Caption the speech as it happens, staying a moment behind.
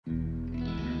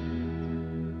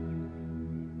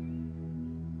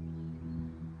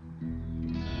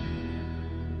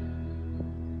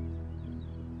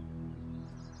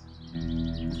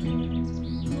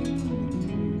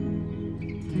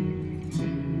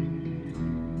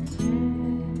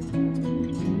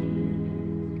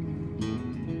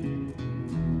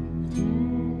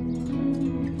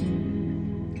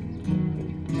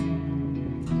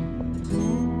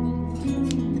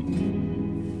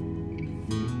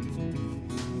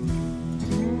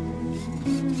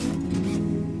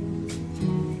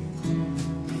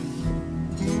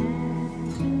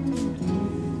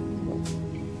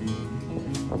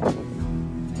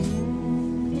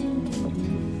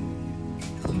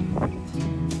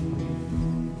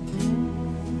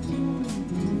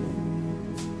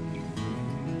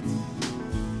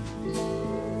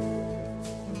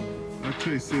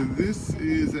Okay, so this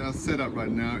is our setup right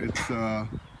now. It's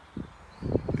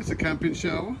a camping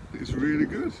shower. It's really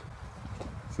good.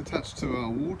 It's attached to our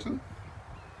water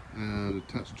and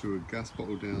attached to a gas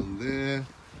bottle down there.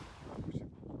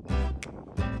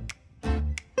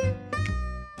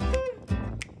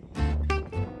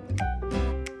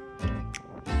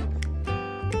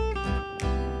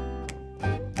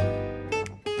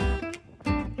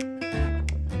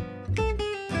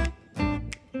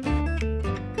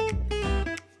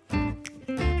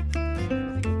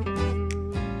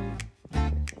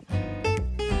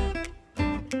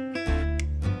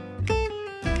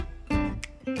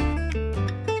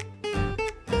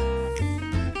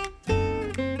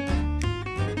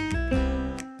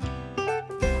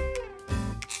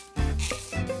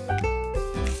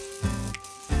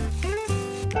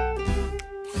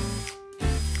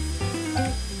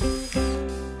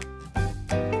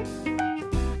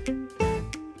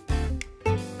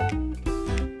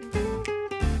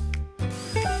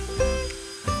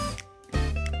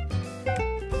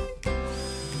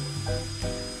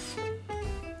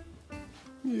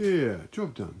 Yeah,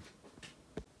 job done.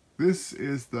 This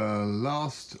is the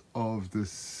last of the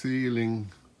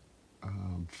ceiling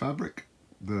fabric,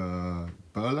 the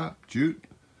burlap, jute,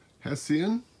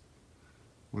 hessian,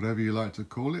 whatever you like to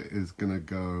call it, is going to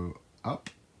go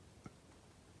up,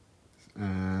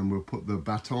 and we'll put the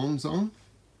batons on.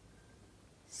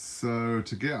 So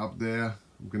to get up there,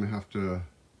 I'm going to have to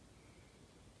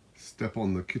step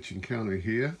on the kitchen counter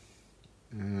here,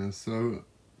 and so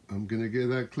I'm going to get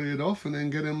that cleared off and then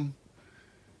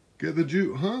get the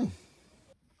jute hung.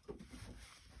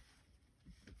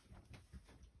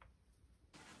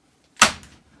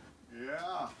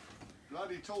 Yeah,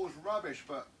 bloody tool's rubbish,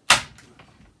 but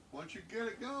once you get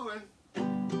it going.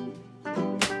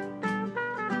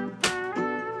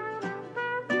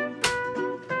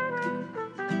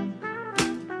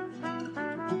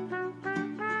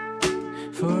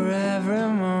 For every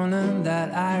morning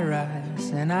that I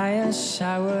rise and I am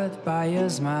showered by your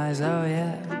smiles, oh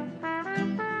yeah.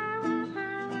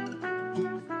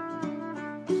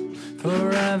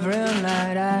 For every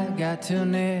night I got too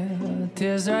near,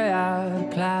 tears dry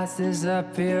out, clouds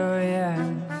disappear, oh yeah.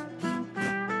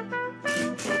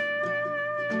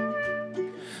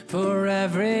 For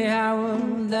every hour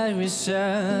that we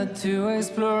share, two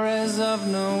explorers of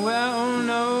nowhere, oh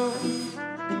no.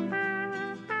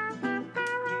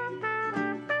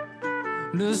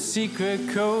 The secret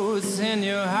codes in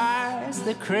your eyes,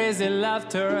 the crazy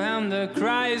laughter and the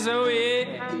cries, oh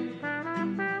yeah.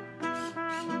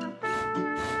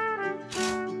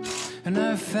 And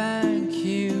I thank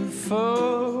you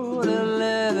for the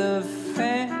little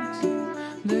things,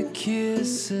 the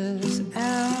kisses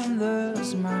and the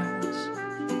smiles.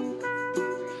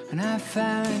 And I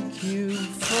thank you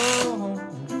for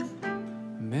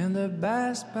being the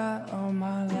best part of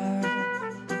my life.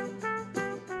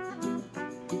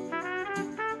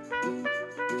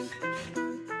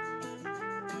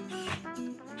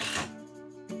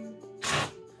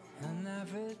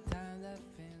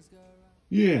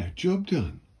 Yeah, job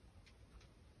done.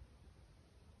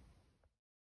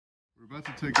 We're about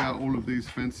to take out all of these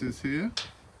fences here,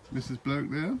 Mrs.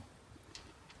 Bloke there,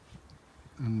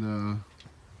 and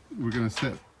we're going to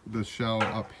set the shower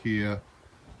up here,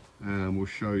 and we'll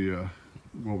show you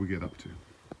what we get up to.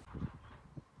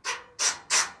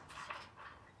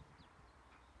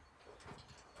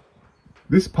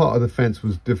 This part of the fence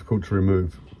was difficult to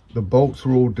remove. The bolts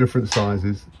were all different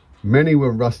sizes, many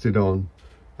were rusted on,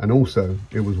 and also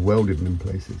it was welded in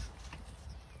places.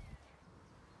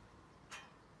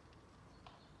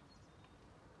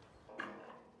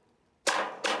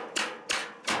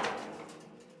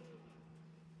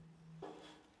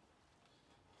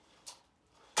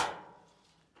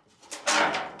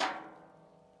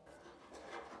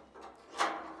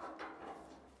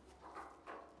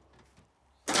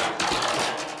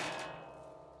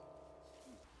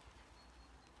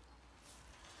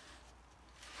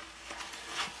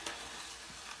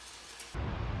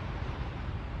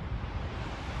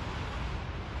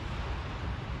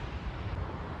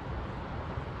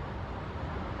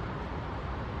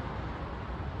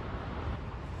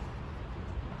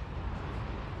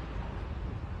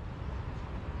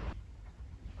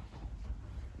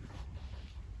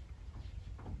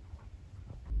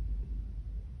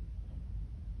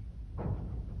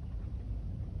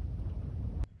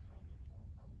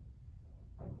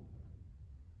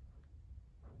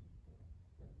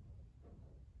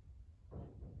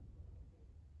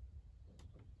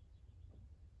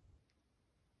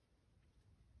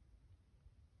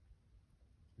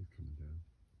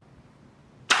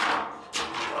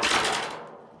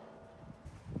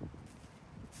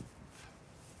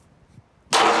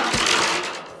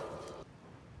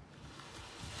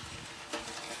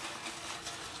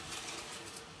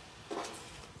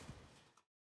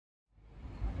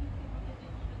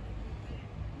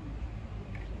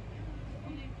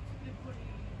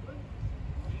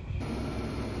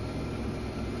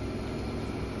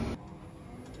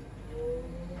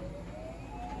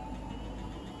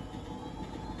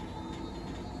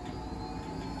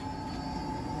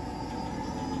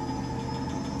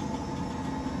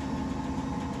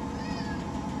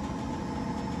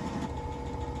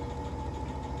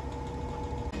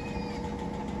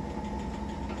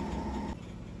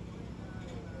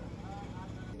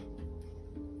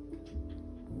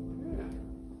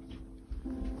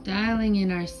 dialing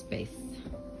in our space.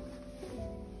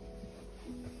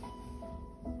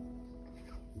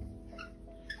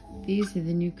 These are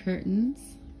the new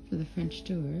curtains for the French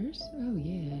doors. Oh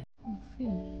yeah.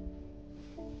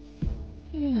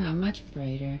 Yeah, much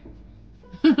brighter.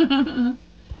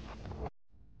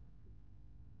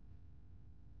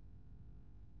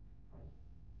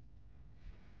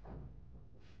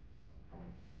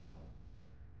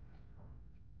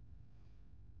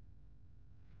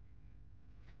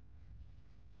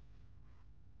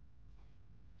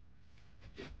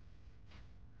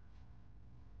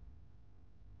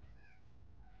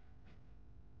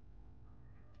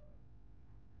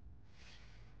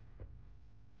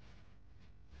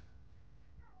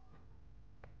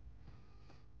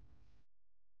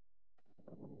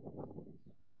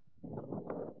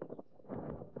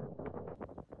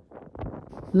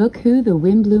 Look who the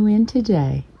wind blew in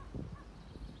today.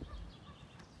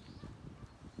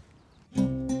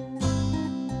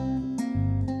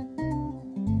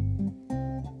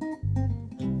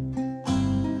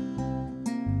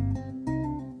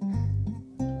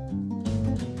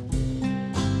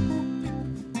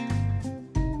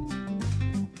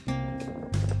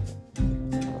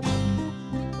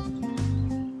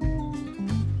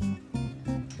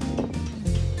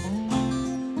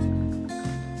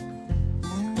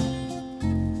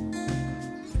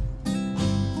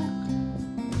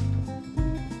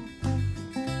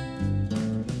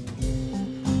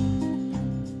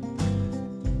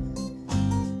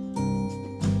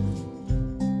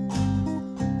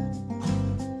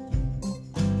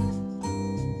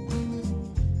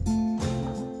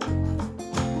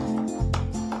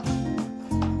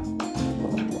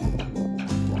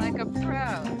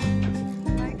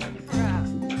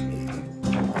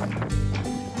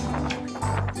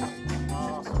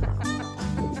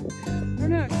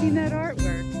 Seen that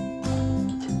artwork.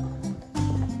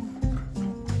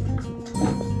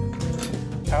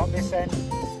 Out this end.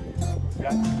 Yeah.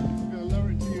 I'll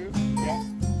lower it to you. Yeah.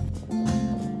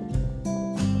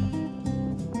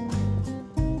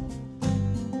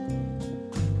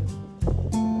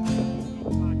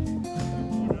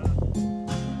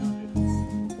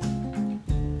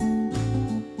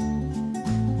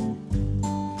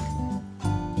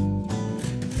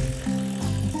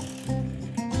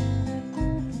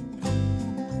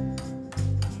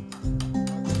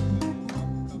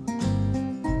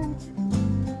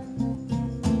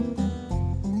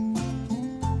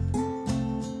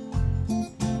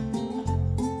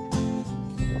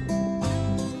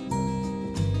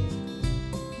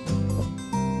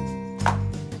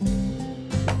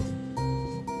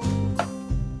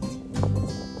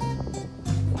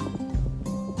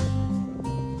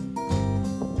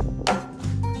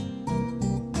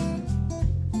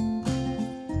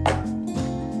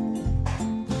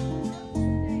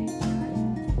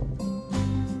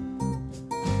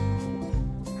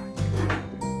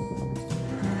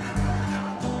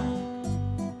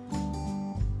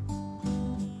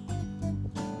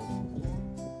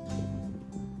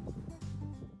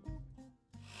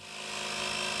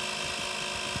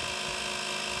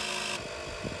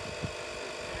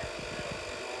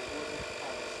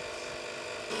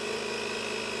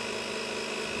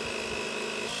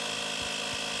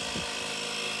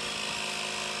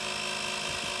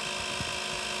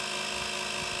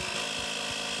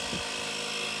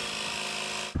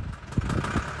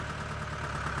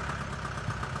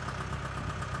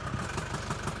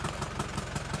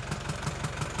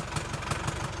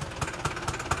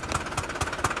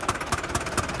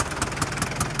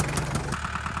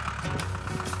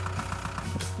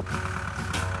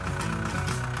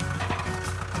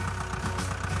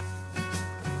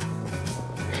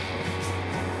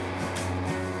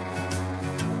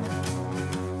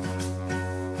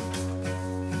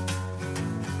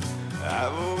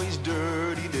 I've always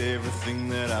dirtied everything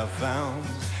that I found.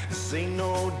 This ain't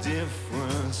no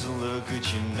difference, so look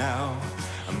at you now.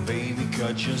 And baby,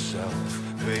 cut yourself,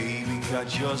 baby,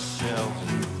 cut yourself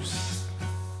loose.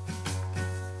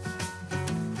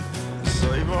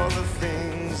 Save all the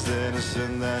things that I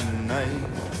said that night.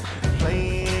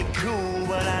 Playing it cool,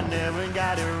 but I never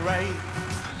got it right.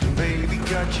 Baby,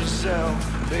 cut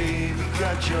yourself, baby,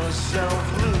 cut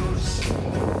yourself loose.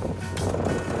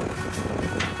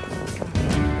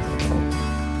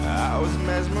 I was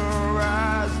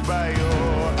mesmerized by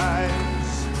your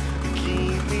eyes. You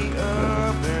keep me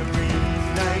up every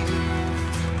night.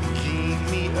 You keep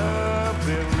me up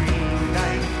every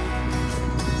night.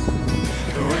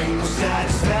 There ain't no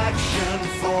satisfaction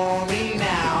for me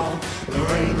now.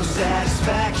 There ain't no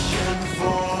satisfaction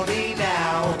for me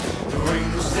now. There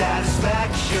ain't no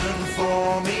satisfaction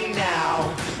for me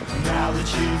now. Now that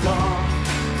you're gone.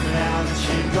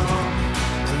 you're gone,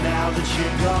 now that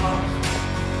you're gone.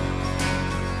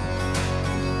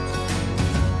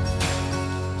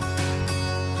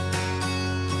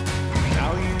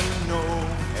 Now you know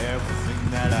everything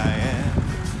that I am.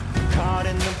 Caught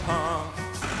in the palm,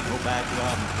 no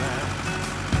backup plan.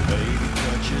 Baby,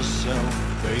 cut yourself,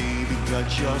 baby, cut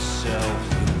yourself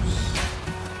loose.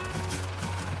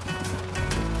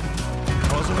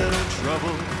 Cause a little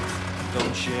trouble,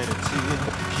 don't shed a tear.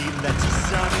 Keep that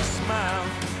sunny smile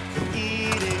from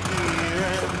ear to ear.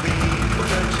 And baby,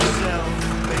 cut yourself,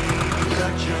 baby,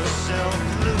 cut yourself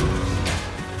loose.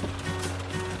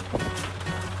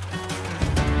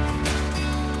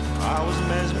 I was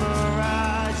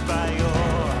mesmerized by your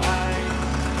eyes.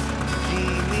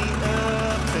 Keep me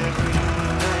up every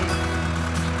night.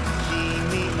 Keep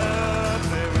me up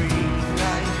every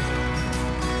night.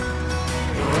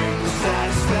 There ain't no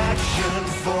satisfaction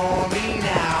for me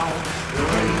now.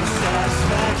 There ain't no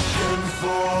satisfaction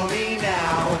for me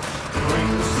now. There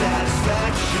ain't no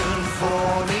satisfaction for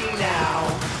me now.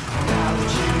 Now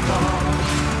that you're gone,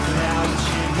 now that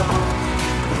you're gone.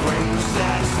 There ain't no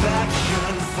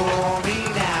satisfaction for me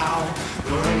now.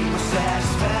 There ain't no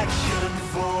satisfaction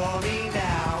for me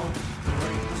now.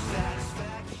 There ain't no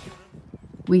satisfaction.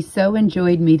 We so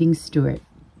enjoyed meeting Stuart.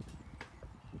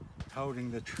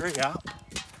 Holding the tree up.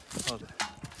 Oh,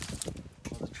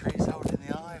 the tree's holding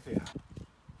the ivy up.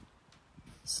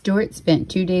 Stuart spent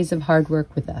 2 days of hard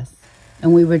work with us,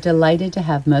 and we were delighted to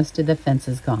have most of the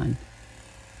fences gone.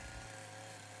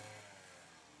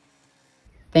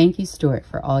 Thank you, Stuart,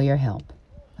 for all your help.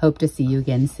 Hope to see you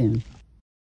again soon.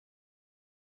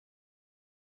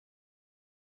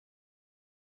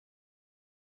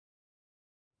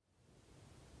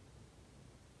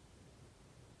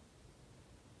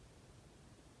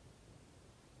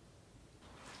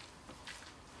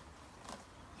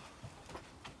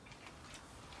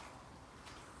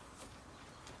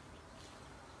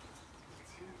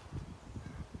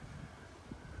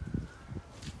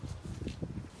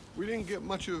 We didn't get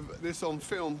much of this on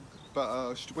film,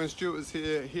 but when Stuart was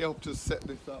here, he helped us set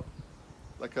this up,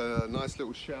 like a nice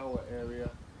little shower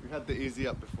area. We had the easy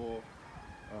up before,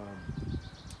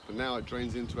 but now it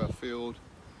drains into our field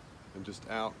and just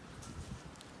out.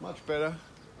 Much better.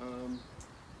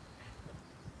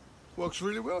 Works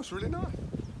really well, it's really nice.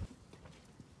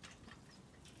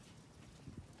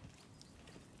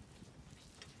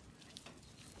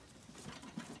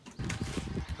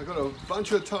 I got a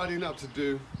bunch of tidying up to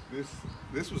do.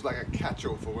 This was like a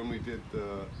catch-all for when we did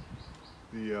the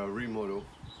remodel.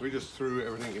 We just threw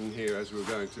everything in here as we were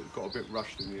going to. It got a bit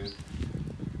rushed in the end.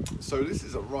 So this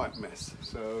is a right mess.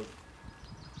 So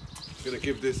I'm gonna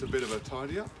give this a bit of a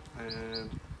tidy up and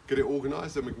get it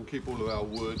organized, then we can keep all of our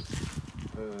wood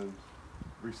and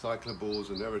recyclables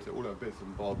and everything, all our bits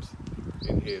and bobs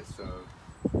in here. So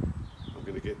I'm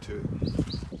gonna get to it.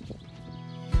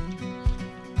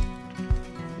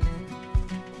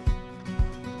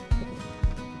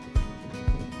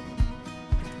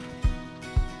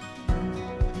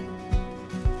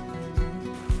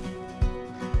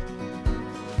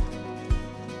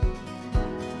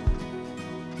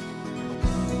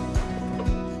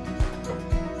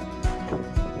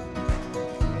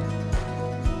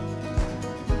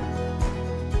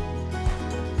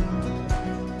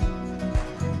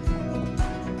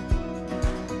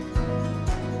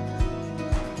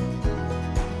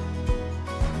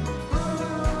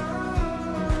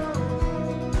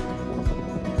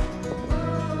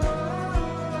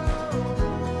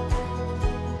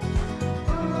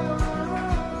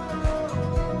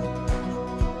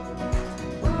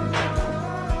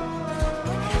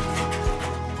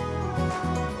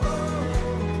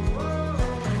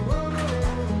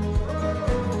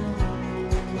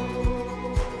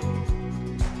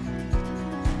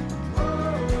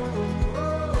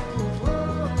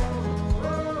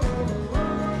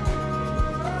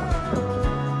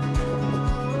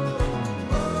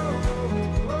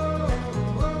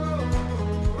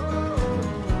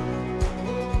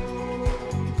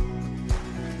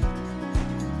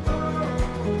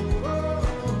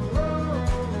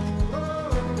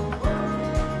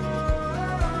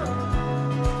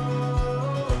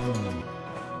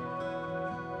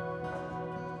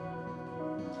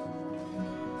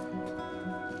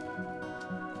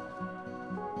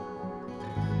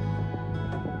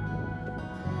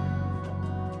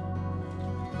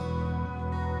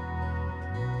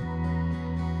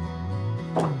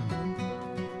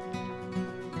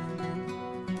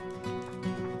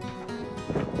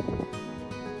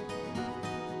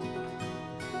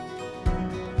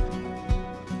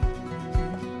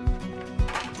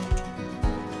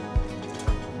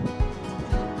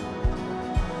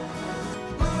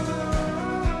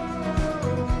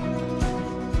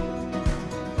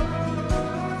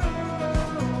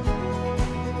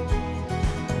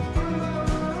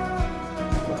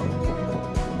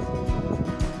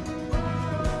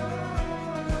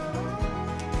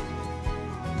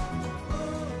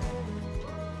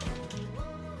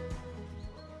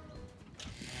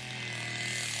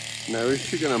 Now is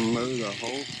she going to mow the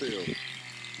whole field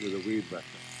with a weed whacker?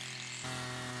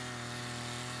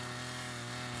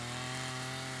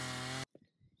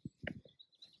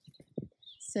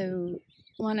 So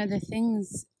one of the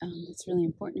things that's really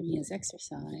important to me is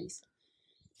exercise.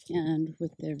 And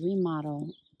with the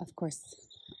remodel, of course,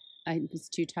 I was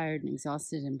too tired and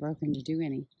exhausted and broken to do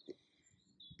any.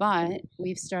 But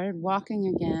we've started walking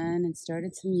again and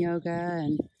started some yoga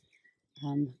and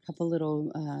a couple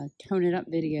little tone it up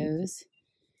videos.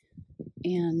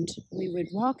 And we would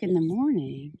walk in the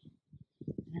morning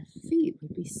and our feet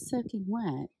would be soaking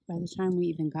wet by the time we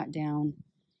even got down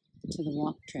to the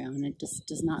walk trail. And it just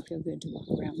does not feel good to walk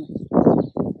around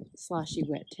with sloshy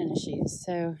wet tennis shoes.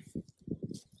 So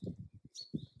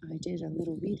I did a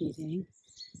little weed eating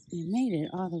and made it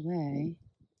all the way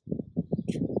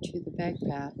to the bag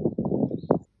path.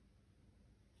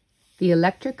 The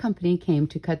electric company came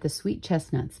to cut the sweet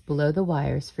chestnuts below the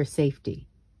wires for safety.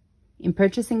 In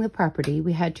purchasing the property,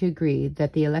 we had to agree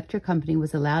that the electric company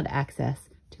was allowed access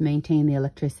to maintain the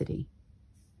electricity.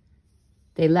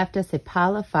 They left us a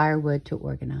pile of firewood to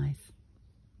organize.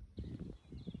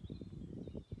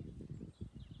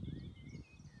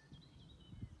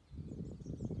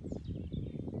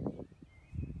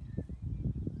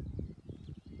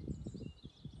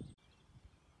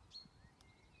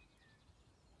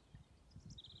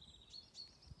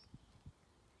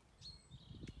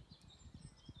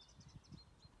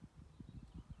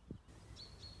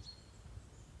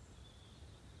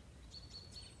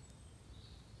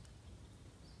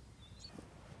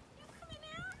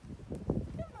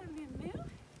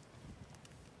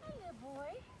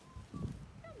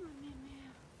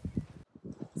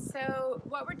 So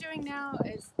what we're doing now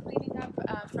is cleaning up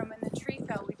from when the tree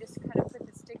fell. We just kind of put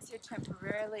the sticks here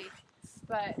temporarily.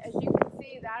 But as you can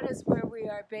see, that is where we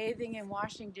are bathing and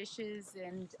washing dishes.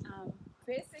 And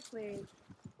basically,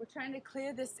 we're trying to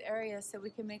clear this area so we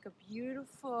can make a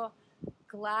beautiful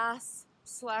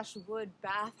glass/wood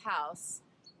bathhouse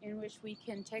in which we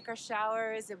can take our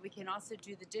showers and we can also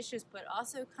do the dishes, but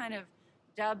also kind of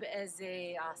dub as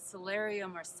a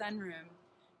solarium or sunroom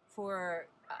for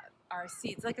our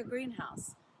seeds, like a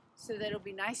greenhouse, so that it'll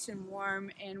be nice and warm.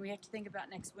 And we have to think about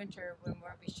next winter when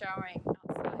we'll be showering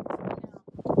outside.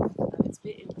 It's a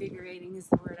bit invigorating is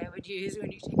the word I would use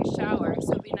when you take a shower,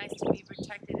 so it'd be nice to be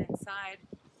protected inside.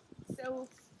 So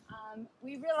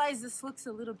we realize this looks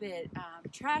a little bit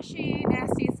trashy,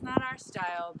 nasty. It's not our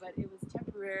style, but it was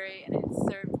temporary and it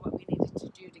served what we needed to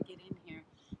do to get in here.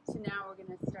 So now we're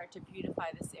going to start to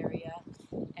beautify this area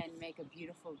and make a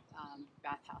beautiful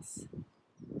bathhouse.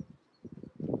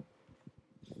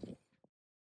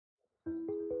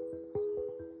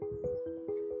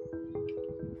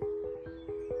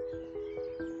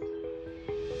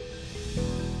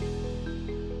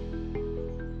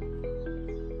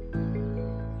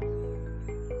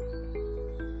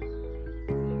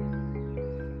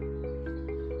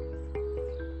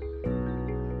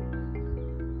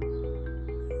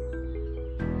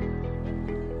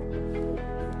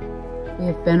 We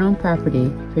have been on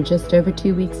property for just over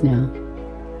 2 weeks now.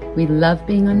 We love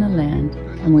being on the land,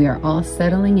 and we are all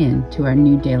settling in to our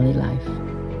new daily life.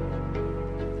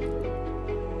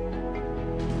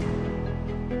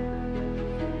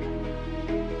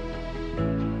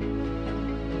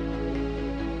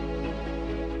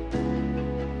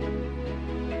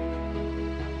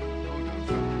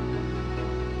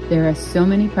 There are so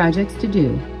many projects to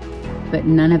do, but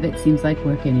none of it seems like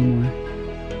work anymore.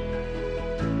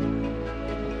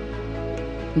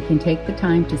 We can take the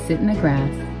time to sit in the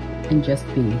grass and just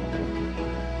be.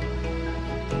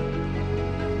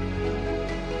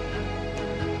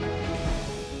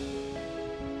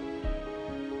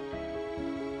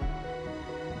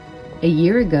 A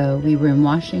year ago, we were in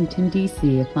Washington,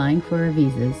 D.C. applying for our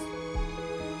visas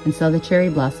and saw the cherry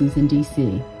blossoms in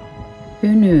D.C.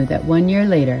 Who knew that 1 year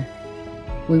later,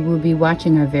 we would be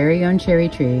watching our very own cherry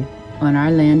tree on our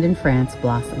land in France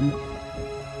blossom.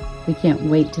 We can't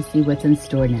wait to see what's in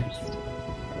store next.